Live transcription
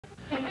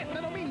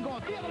Este domingo,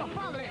 Día de los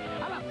Padres,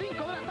 a las 5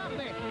 de la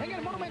tarde, en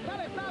el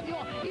monumental estadio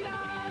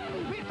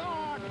Irán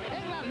Víctor,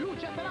 en la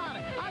lucha estelar.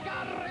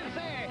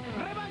 Agárrense,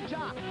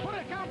 revancha por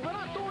el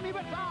campeonato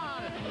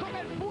universal, con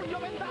el puño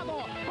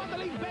vendado, cuando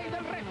el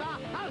Invader reta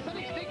al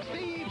Sadistic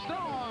Steve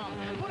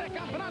Strong. Por el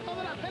campeonato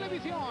de la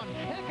televisión,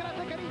 el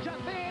Karate Ninja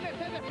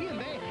TNT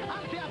defiende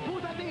ante Abu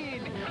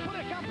Dhabi. Por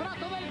el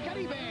campeonato del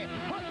Caribe,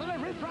 cuando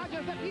el Red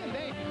Rogers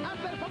defiende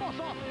ante el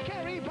famoso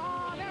Kerry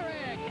Von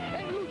Erich.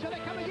 En lucha de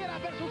cabellera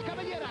versus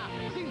cabellera,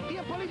 sin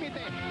tiempo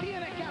límite,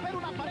 tiene que haber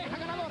una pareja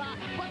ganadora.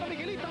 Cuando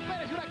Miguelito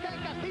Pérez y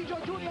Huracán Castillo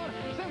Jr.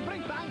 se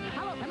enfrentan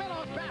a los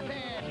gemelos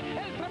Batten.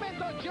 El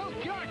tremendo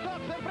Junkyard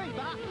Dog se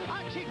enfrenta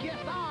a Chiqui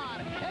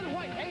Star. El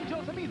White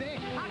Angel se mide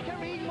a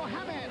Kareem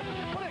Mohammed.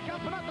 Por el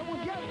campeonato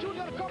mundial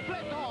junior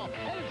completo,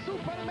 el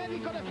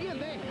supermédico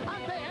defiende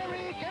ante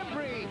Eric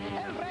Embry.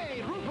 El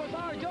rey Rufus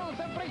R. Jones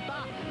se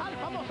enfrenta al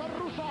famoso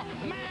ruso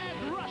Mad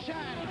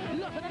Russian.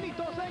 Los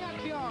enanitos en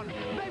acción.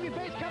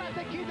 Babyface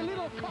Karate Kid y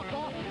Little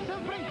Coco se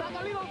enfrentan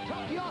a Little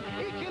Tokyo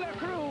y Killer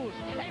Cruz.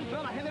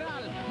 Entrada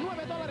general,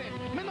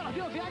 $9. Menores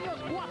de 11 años,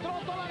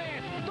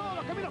 $4. Todos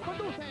los caminos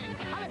conducen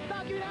al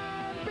estadio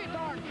Irán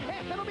Víctor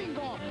este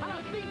domingo a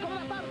las 5 de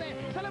la tarde,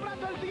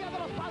 celebrando el Día de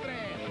los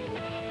Padres.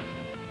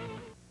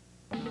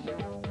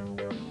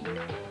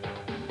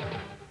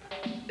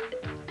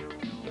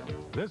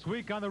 This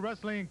week on the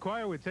Wrestling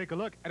Inquirer, we take a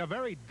look at a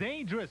very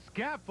dangerous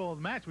scaffold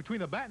match between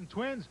the Batten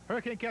twins,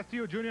 Hurricane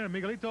Castillo Jr. and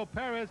Miguelito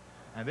Pérez.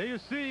 And there you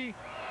see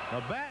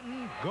the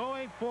Batten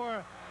going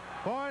for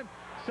foreign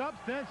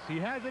substance. He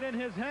has it in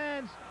his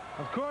hands.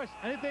 Of course,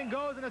 anything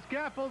goes in a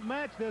scaffold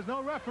match. There's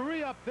no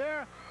referee up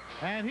there.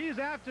 And he's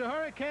after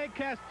Hurricane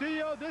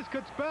Castillo. This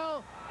could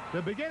spell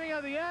the beginning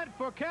of the end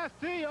for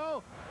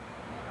Castillo.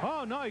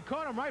 Oh, no, he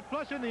caught him right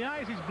flush in the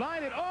eyes. He's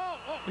blinded. Oh,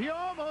 he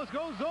almost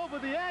goes over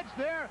the edge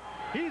there.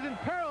 He's in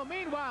peril.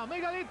 Meanwhile,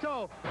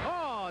 Miguelito,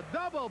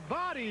 double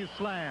body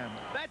slam.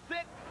 That's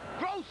it.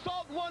 Throw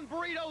salt in one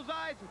burrito's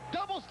eyes,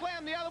 double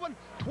slam the other one,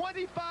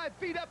 25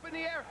 feet up in the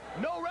air,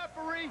 no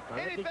referee,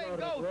 anything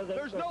goes.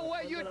 There's no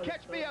way you'd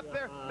catch me up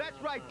there. That's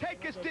right.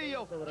 Take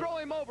Castillo, throw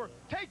him over.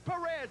 Take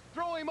Pérez,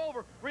 throw him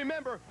over.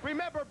 Remember,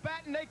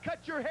 Batten, they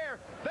cut your hair.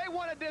 They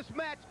wanted this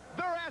match.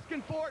 They're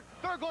asking for it.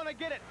 They're going to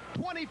get it.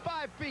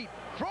 25 feet.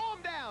 Throw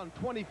him down.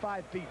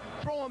 25 feet.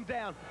 Throw him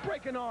down.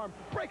 Break an arm.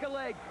 Break a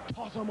leg.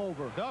 Toss him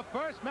over. The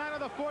first man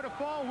of the four to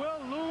fall will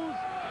lose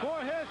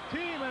for his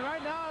team. And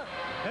right now,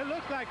 it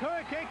looks like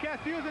Hurricane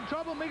Castillo's in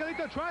trouble.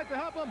 Miguelito tries to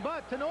help him,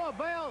 but to no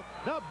avail.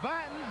 The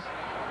Battens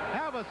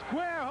have a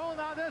square hold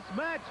on this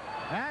match,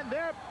 and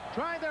they're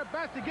trying their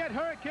best to get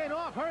Hurricane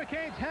off.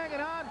 Hurricane's hanging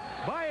on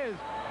by his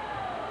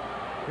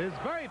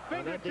very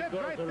fingertips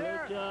right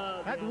there.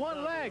 That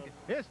one leg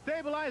is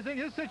stabilizing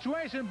his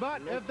situation,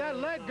 but if that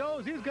leg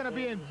goes, he's going to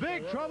be in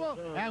big trouble.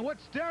 And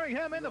what's staring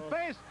him in the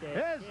face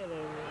is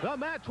the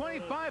mat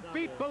 25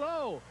 feet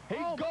below. He's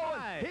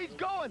going. He's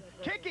going.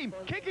 Kick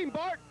him,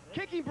 Bart.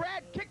 Kick him,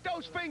 Brad. Kick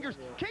those fingers.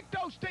 Kick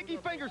those stinky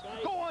fingers.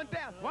 Go on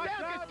down. Watch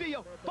down, out.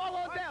 Castillo. Fall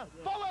on down.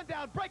 Fall on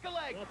down. Break a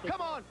leg.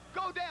 Come on.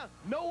 Go down.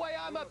 No way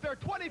I'm up there.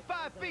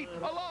 25 feet. A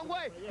long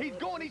way. He's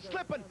going. He's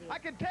slipping. I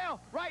can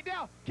tell right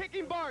now. Kick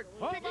him, Bart.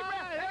 Kick him,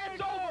 Brad. And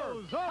it's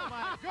over. Oh,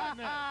 my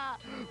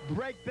goodness.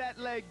 Break that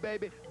leg,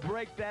 baby.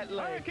 Break that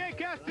leg. Hurricane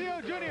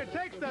Castillo Jr.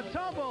 takes the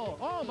tumble.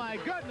 Oh, my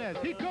goodness.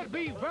 He could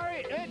be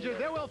very injured.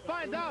 They will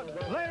find out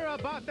later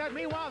about that.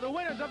 Meanwhile, the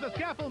winners of the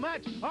scaffold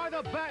match are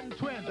the Batten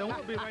twins. And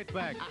we'll be right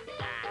back.